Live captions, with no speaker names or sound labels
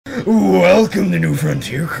Welcome to New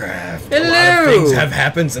Frontier Craft. Hello. A lot of things have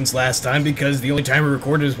happened since last time because the only time we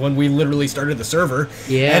recorded is when we literally started the server.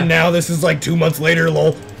 Yeah. And now this is like 2 months later,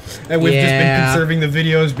 lol. And we've just been conserving the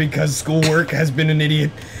videos because schoolwork has been an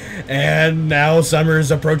idiot. And now summer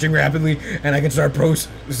is approaching rapidly, and I can start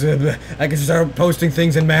posting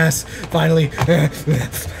things in mass. Finally.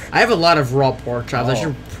 I have a lot of raw pork chops. I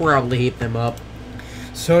should probably heat them up.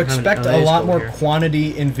 So expect a lot more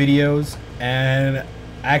quantity in videos and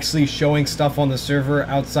actually showing stuff on the server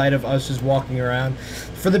outside of us just walking around.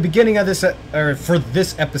 For the beginning of this, or for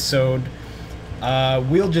this episode,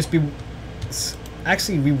 we'll just be...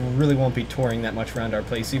 Actually, we really won't be touring that much around our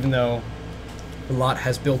place, even though a lot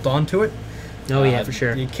has built onto it. Oh yeah, for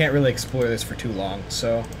sure. You can't really explore this for too long,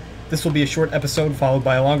 so this will be a short episode followed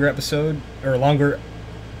by a longer episode, or longer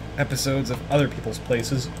episodes of other people's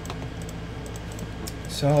places.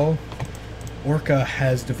 So, Orca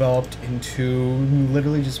has developed into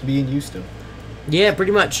literally just being used to. Yeah,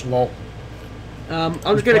 pretty much. Lol. I'm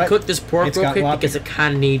just gonna cook this pork real quick because I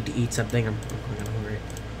kind of need to eat something. I'm kind of hungry.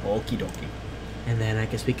 Okie dokie. And then I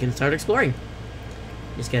guess we can start exploring.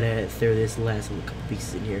 Just gotta throw this last little couple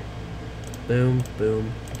pieces in here. Boom,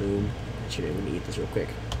 boom, boom. Actually, I'm gonna eat this real quick.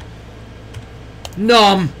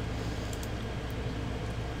 Nom!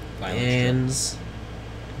 And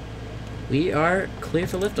we are clear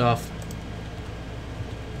for liftoff.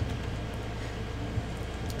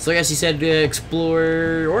 So I guess you said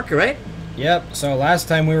explore Orca, right? Yep, so last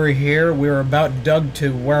time we were here, we were about dug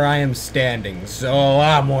to where I am standing, so a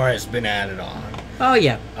lot more has been added on. Oh,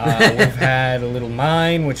 yeah. We've had a little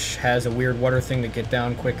mine, which has a weird water thing to get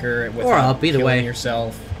down quicker without killing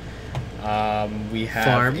yourself. We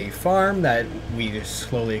have a farm that we just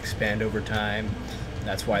slowly expand over time.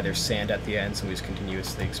 That's why there's sand at the end, so we just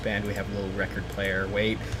continuously expand. We have a little record player.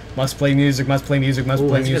 Wait, must play music, must play music, must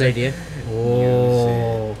play music. That's a good idea.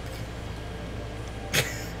 Oh.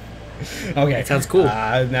 Okay. That sounds cool.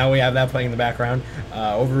 Now we have that playing in the background.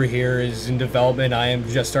 Over here is in development. I am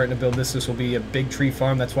just starting to build this. This will be a big tree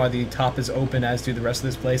farm. That's why the top is open, as do the rest of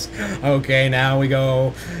this place. Okay, now we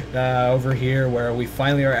go over here where we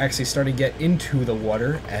finally are actually starting to get into the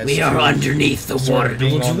water. We are underneath the water. It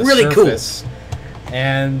looks really cool.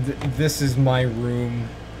 And this is my room.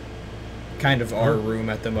 Kind of our room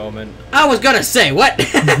at the moment. I was gonna say, what?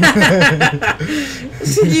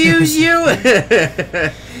 Excuse you?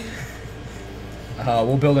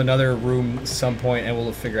 We'll build another room at some point, and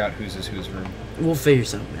we'll figure out whose is whose room. We'll figure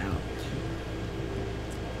something out.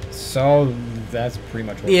 So, that's pretty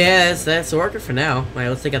much what that's Orca for now. Alright,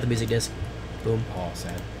 let's take out the music disc. Boom. Oh,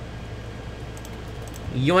 sad.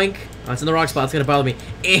 Yoink. Oh, it's in the wrong spot. It's gonna bother me.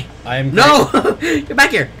 No! Get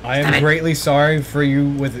back here! I am greatly sorry for you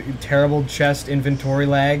with terrible chest inventory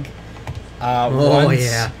lag.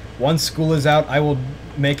 Once school is out, I will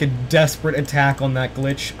make a desperate attack on that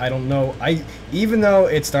glitch. I don't know. Even though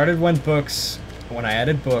it started when I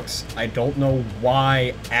added books, I don't know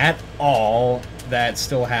why at all that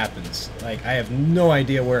still happens. Like, I have no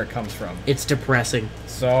idea where it comes from. It's depressing.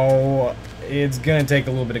 So it's gonna take a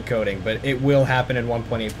little bit of coding, but it will happen in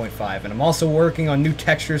 1.8.5. And I'm also working on new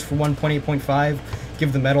textures for 1.8.5.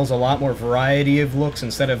 Give the metals a lot more variety of looks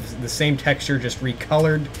instead of the same texture just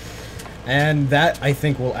recolored. And that, I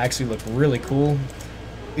think, will actually look really cool.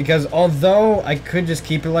 Because although I could just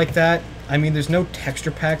keep it like that, I mean, there's no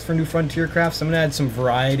texture packs for New Frontier Crafts. I'm going to add some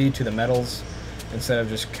variety to the metals instead of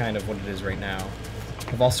just kind of what it is right now.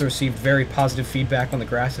 I've also received very positive feedback on the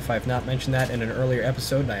grass, if I have not mentioned that in an earlier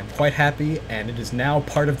episode, and I am quite happy, and it is now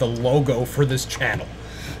part of the logo for this channel.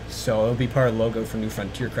 So it'll be part of the logo for New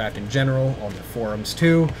Frontier Craft in general, on the forums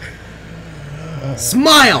too.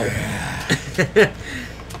 Smile!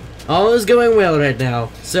 All is going well right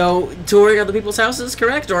now. So, touring other people's houses,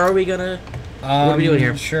 correct? Or are we gonna... what are we doing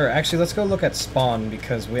here? Sure. Actually, let's go look at Spawn,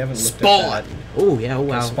 because we haven't looked at that. Oh, yeah, oh,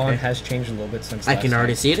 wow. Spawn has changed a little bit since I can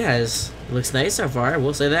already see it has. It looks nice so far, I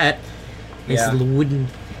will say that. Nice little wooden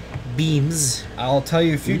beams. I'll tell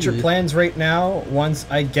you future plans right now, once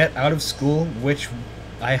I get out of school, which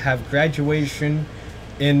I have graduation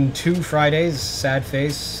in 2 Fridays. Sad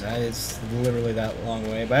face. It's literally that long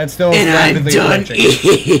way, but it's still rapidly approaching.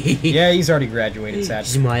 Yeah, he's already graduated. Sad.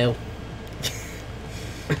 Smile.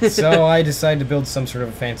 So I decided to build some sort of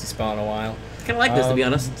a fancy spawn in a while. Kind of like this, to be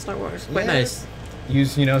honest. It's not worse. Quite nice.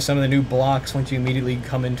 Use, some of the new blocks once you immediately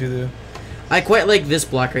come into the... I quite like this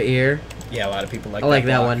block right here. Yeah, a lot of people like that. I like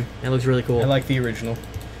that one. It looks really cool. I like the original.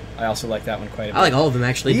 I also like that one quite a bit. I like all of them,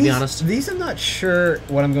 actually, to be honest. These I'm not sure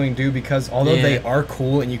what I'm going to do, because although they are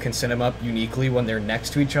cool and you can set them up uniquely when they're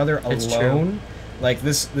next to each other alone, like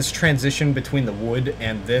this transition between the wood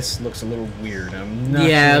and this looks a little weird. I'm not I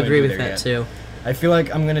agree with that too. I feel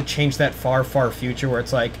like I'm gonna change that far future where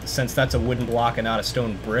it's like, since that's a wooden block and not a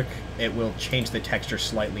stone brick, it will change the texture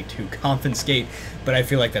slightly to compensate, but I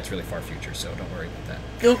feel like that's really far future, so don't worry about that.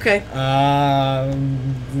 Okay.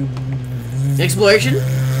 Exploration?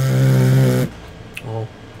 Oh.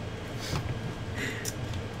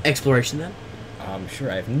 Exploration, then?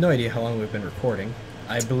 Sure, I have no idea how long we've been recording.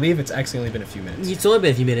 I believe it's actually only been a few minutes. It's only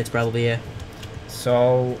been a few minutes, probably, yeah.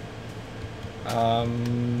 So,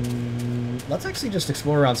 let's actually just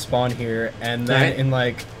explore around spawn here, and then in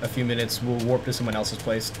like a few minutes we'll warp to someone else's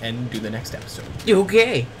place and do the next episode.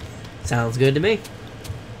 Okay. Sounds good to me.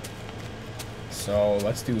 So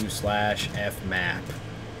let's do /f map.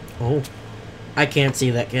 Oh. I can't see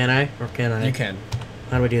that, can I? Or can I? You can.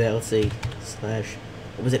 How do I do that? Let's see. Slash.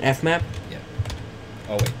 What was it? F map? Yeah.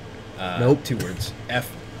 Oh wait. Nope. 2 words.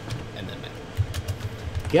 F and then map.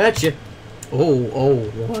 Gotcha. Oh,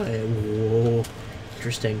 whoa.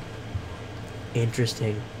 Interesting.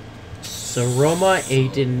 Interesting. Saroma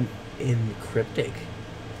Aiden in Cryptic.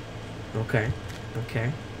 Okay.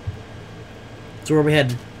 So where are we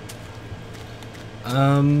heading?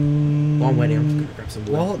 Long way down. I'm gonna grab some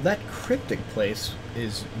wood. Well, that Cryptic place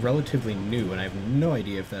is relatively new, and I have no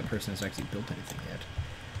idea if that person has actually built anything yet.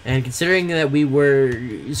 And considering that we were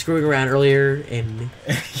screwing around earlier and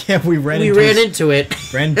yeah, we ran into it.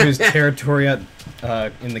 Ran into his territory in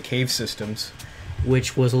the cave systems,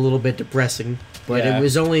 which was a little bit depressing. But yeah. It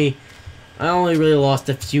was only I only really lost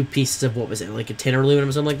a few pieces of what was it, like a tin or aluminum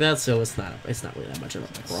or something like that. So it's not really that much of a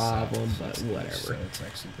problem. But whatever. So it's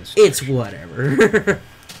actually this it's whatever.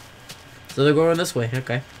 So they're going this way.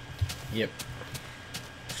 Okay. Yep.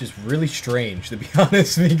 Which is really strange, to be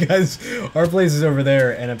honest, because our place is over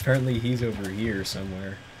there, and apparently he's over here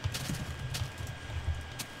somewhere.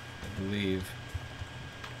 I believe.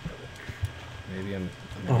 Maybe I'm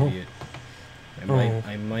an idiot.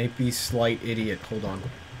 I might be slight idiot. Hold on.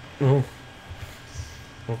 Oh.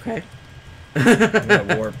 Okay. I'm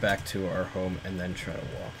gonna warp back to our home and then try to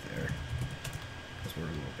walk there, because we're a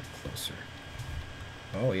little bit closer.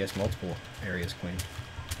 Oh, he has multiple areas claimed.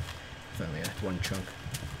 Finally, I had one chunk.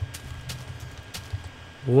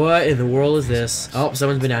 What in the world is this? Oh,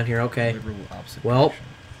 someone's been down here. Okay. Well,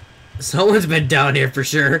 someone's been down here for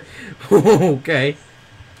sure. Okay.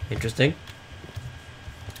 Interesting.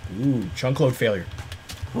 Ooh, chunk load failure.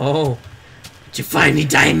 Oh. Did you find any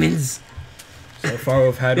diamonds? So far,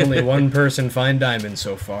 we've had only one person find diamonds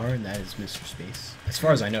so far, and that is Mr. Space. As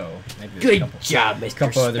far as I know. Maybe Good job, Mr. A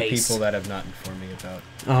couple Space. other people that have not informed me about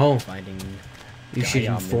finding You should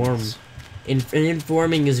inform. diamonds.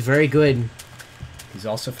 Informing is very good. He's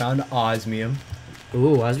also found osmium.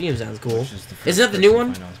 Ooh, osmium sounds cool. Is Isn't that the new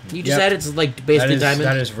one? You just added it's like basically diamond?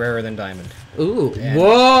 That is rarer than diamond. Ooh. And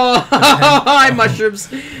whoa! Hi, mushrooms!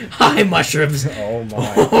 Hi, mushrooms! Oh,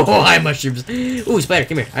 my. Oh, hi, mushrooms! Ooh, spider,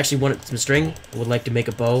 come here. I actually wanted some string. I would like to make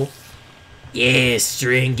a bow. Yeah,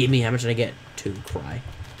 string. Give me. How much did I get? 2. Cry.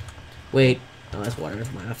 Wait. Oh, that's water.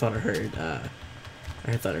 Never mind. I thought I heard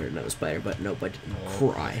another spider, but nope, I didn't.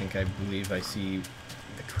 Cry. I believe I see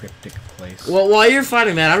the Cryptic place. Well, while you're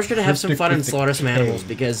finding that, I'm just gonna have some fun and slaughter some animals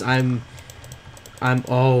because I'm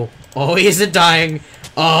oh, he isn't dying.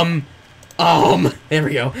 There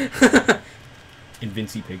we go.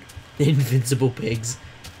 Invinci pig. Invincible pigs.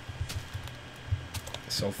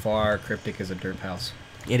 So far, Cryptic is a derp house.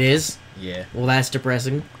 It is? Yeah. Well, that's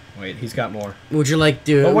depressing. Wait, he's got more. Would you like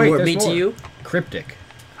to warp me to you? Cryptic,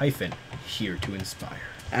 here to inspire.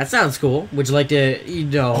 That sounds cool. Would you like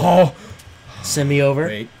to, send me over?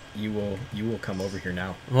 Wait, you will come over here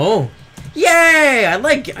now. Oh. Yay! I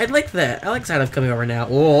like that. I like the sound of coming over now.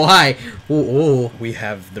 Oh, hi. Oh. We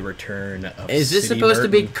have the return of Is this supposed to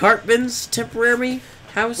be Cartman's temporary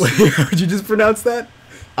house? Did you just pronounce that?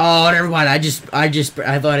 Oh, never mind. I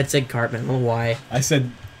thought it said Cartman. I don't know why. I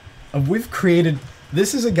said, we've created...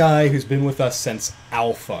 This is a guy who's been with us since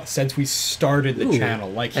Alpha, since we started the channel.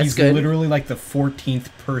 Like, he's literally like the 14th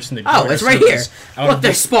person to join our it's right here. Look,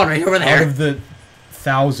 they spawn right over there. Out of the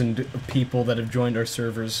 1,000 people that have joined our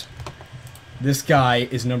servers, this guy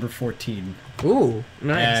is number 14. Ooh,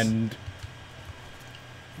 nice. And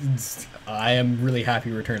I am really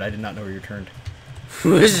happy you returned. I did not know you returned.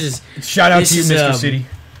 Shout out to you, Mr. City.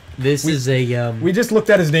 We just looked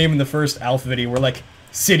at his name in the first Alpha video. We're like,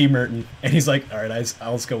 Cdymrtn, and he's like, all right,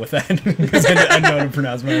 I'll just go with that because I know how to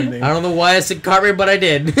pronounce my own name. I don't know why I said Cartman, but I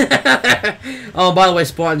did. Oh, by the way,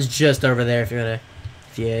 spawn's just over there. If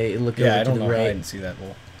you look over to the right. Yeah, I don't know. I didn't see that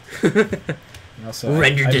little. Also,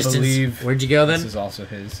 render distance. Where'd you go then? This is also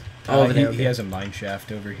his. Over there. He has a mine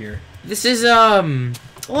shaft over here. This is a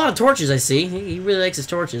lot of torches. I see. He really likes his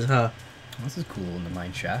torches, huh? This is cool in the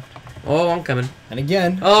mine shaft. Oh, I'm coming. And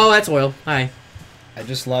again. Oh, that's oil. Hi. I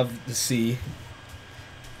just love to see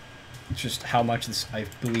just how much this, I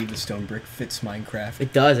believe the stone brick fits Minecraft.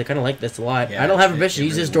 It does. I kind of like this a lot. Yeah, I don't have permission to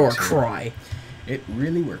use really this door. works here. Cry. It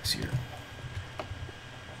really works here.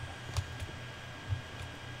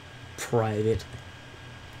 Private.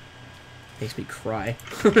 Makes me cry.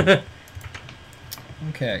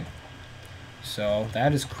 Okay. So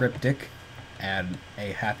that is cryptic and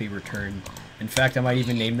a happy return. In fact, I might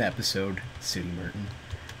even name the episode Cdymrtn.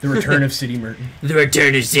 The Return of Cdymrtn. The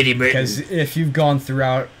Return of Cdymrtn. Because if you've gone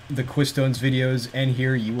throughout the Quistones videos and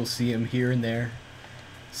here, you will see him here and there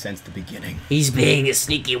since the beginning. He's being a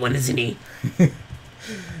sneaky one, isn't he?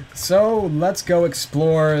 So let's go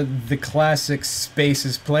explore the classic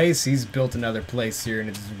Spaces place. He's built another place here and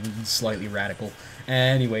it's slightly radical.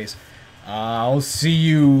 Anyways, I'll see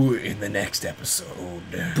you in the next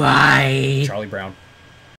episode. Bye. Charlie Brown.